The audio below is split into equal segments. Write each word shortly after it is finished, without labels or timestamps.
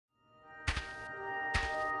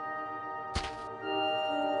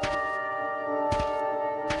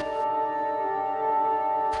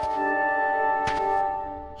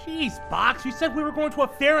Jeez, Box, we said we were going to a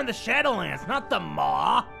fair in the Shadowlands, not the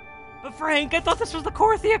Maw. But Frank, I thought this was the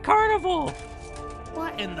Korthia Carnival.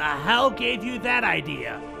 What in the hell gave you that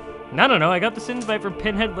idea? I don't know, I got this invite from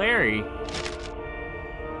Pinhead Larry.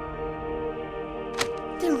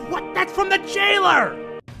 Dude, what? That's from the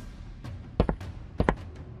jailer!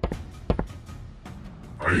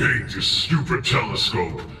 I hate this stupid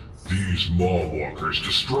telescope. These Maw Walkers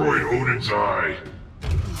destroyed Odin's eye.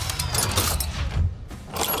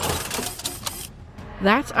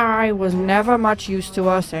 That eye was never much use to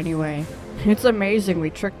us anyway. It's amazing we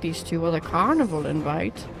tricked these two with a carnival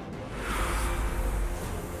invite.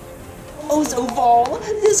 Oh, Zovaal,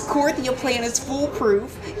 this Korthia plan is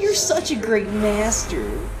foolproof. You're such a great master.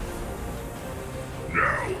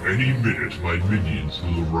 Now, any minute my minions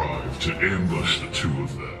will arrive to ambush the two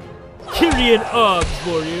of them. Kyrian Ob,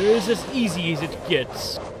 warrior, is as easy as it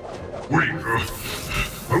gets. Wait,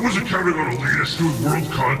 I wasn't counting on elitists doing world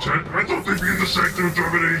content. I thought they'd be in the Sanctum of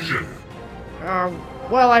Domination.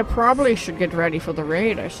 Well, I probably should get ready for the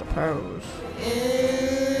raid, I suppose.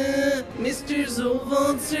 Mr.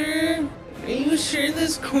 Zovaal, sir? Are you sure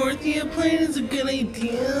this Korthia plan is a good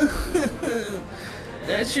idea?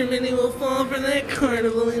 That sure many will fall for that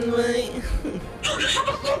carnival invite. Dude, shut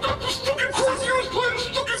the fuck up! This fucking Korthia's plan is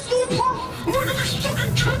fucking foolproof! Look at these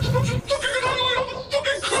fucking textbooks and fucking annihilate all the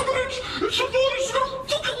fucking covenants! It's a bonus and I'll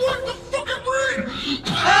fucking wipe the fucking rain!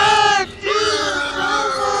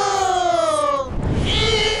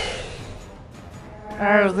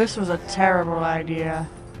 Oh, this was a terrible idea.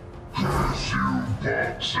 Curse you,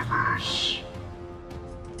 Boximus!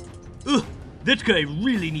 Ugh, that guy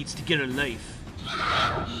really needs to get a life.